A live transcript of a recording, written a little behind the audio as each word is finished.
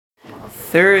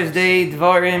Thursday,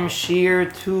 Dvarim,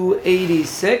 Shiur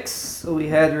 286. So we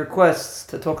had requests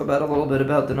to talk about a little bit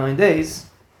about the 9 days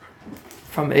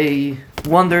from a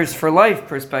Wonders4Life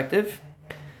perspective.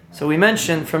 So we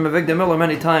mentioned from Avigdor Miller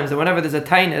many times that whenever there's a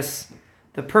tainus,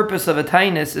 the purpose of a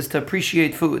tainus is to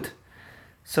appreciate food.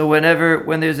 So when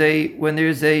there's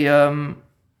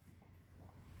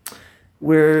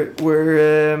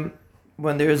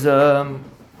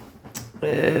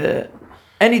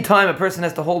any time a person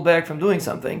has to hold back from doing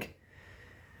something,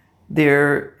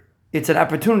 it's an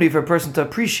opportunity for a person to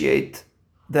appreciate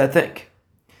that thing.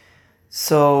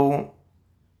 So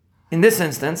in this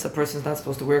instance, a person is not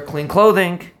supposed to wear clean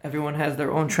clothing. Everyone has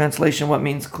their own translation what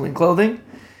means clean clothing.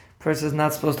 A person is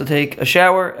not supposed to take a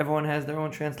shower. Everyone has their own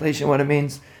translation what it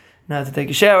means not to take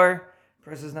a shower. A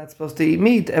person is not supposed to eat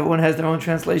meat. Everyone has their own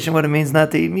translation what it means not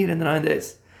to eat meat in the 9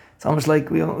 days. It's almost like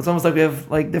we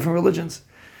have like different religions.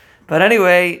 But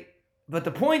anyway,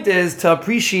 the point is to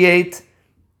appreciate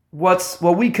what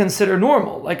we consider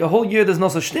normal. Like a whole year, there's no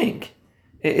such thing.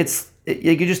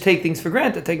 You just take things for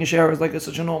granted. Taking a shower is like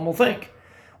such a normal thing.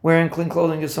 Wearing clean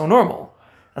clothing is so normal.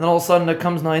 And then all of a sudden it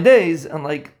comes 9 days and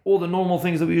like all the normal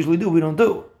things that we usually do, we don't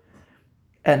do.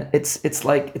 And it's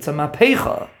a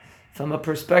mapecha from a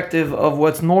perspective of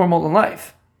what's normal in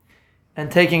life.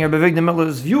 And taking Rabbi Avigdor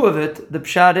Miller's view of it, the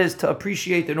pshat is to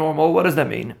appreciate the normal. What does that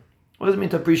mean? What does it mean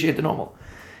to appreciate the normal?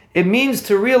 It means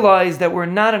to realize that we're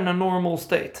not in a normal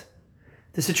state.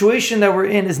 The situation that we're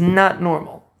in is not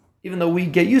normal, even though we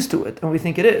get used to it and we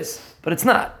think it is, but it's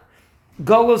not.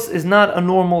 Galus is not a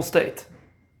normal state.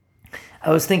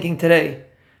 I was thinking today,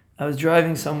 I was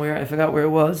driving somewhere, I forgot where it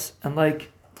was, and I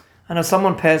know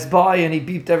someone passed by and he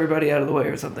beeped everybody out of the way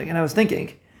or something, and I was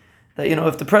thinking that,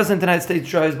 if the President of the United States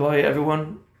drives by,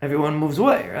 everyone moves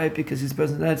away, right? Because he's the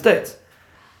President of the United States.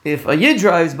 If a Yid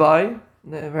drives by,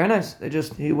 very nice.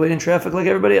 He wait in traffic like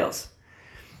everybody else.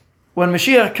 When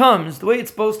Mashiach comes, the way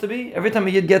it's supposed to be, every time a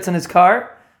Yid gets in his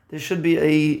car, there should be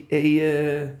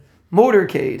a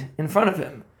motorcade in front of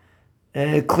him,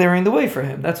 clearing the way for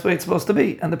him. That's the way it's supposed to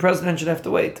be. And the President should have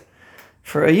to wait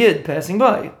for a Yid passing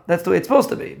by. That's the way it's supposed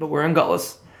to be. But we're in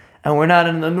Gullus, and we're not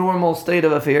in the normal state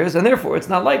of affairs, and therefore it's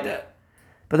not like that.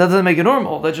 But that doesn't make it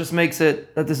normal. That just makes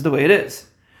it that this is the way it is.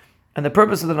 And the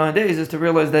purpose of the 9 days is to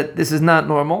realize that this is not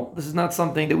normal. This is not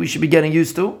something that we should be getting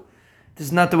used to. This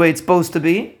is not the way it's supposed to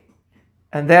be.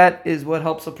 And that is what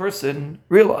helps a person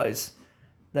realize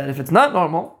that if it's not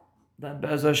normal, then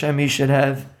Be'ez Hashem he should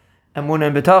have emunah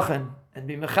and betachin and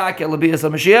be mechakel l'bias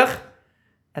HaMashiach.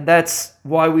 And that's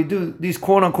why we do these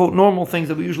quote-unquote normal things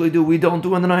that we usually do, we don't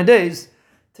do in the 9 days,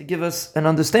 to give us an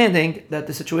understanding that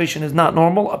the situation is not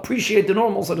normal, appreciate the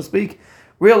normal, so to speak,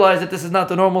 realize that this is not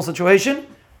the normal situation,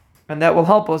 and that will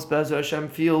help us, Be'ez Hashem,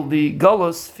 feel the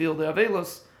galus, feel the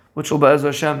avelos, which will, Be'ez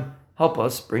Hashem, help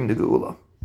us bring the geula.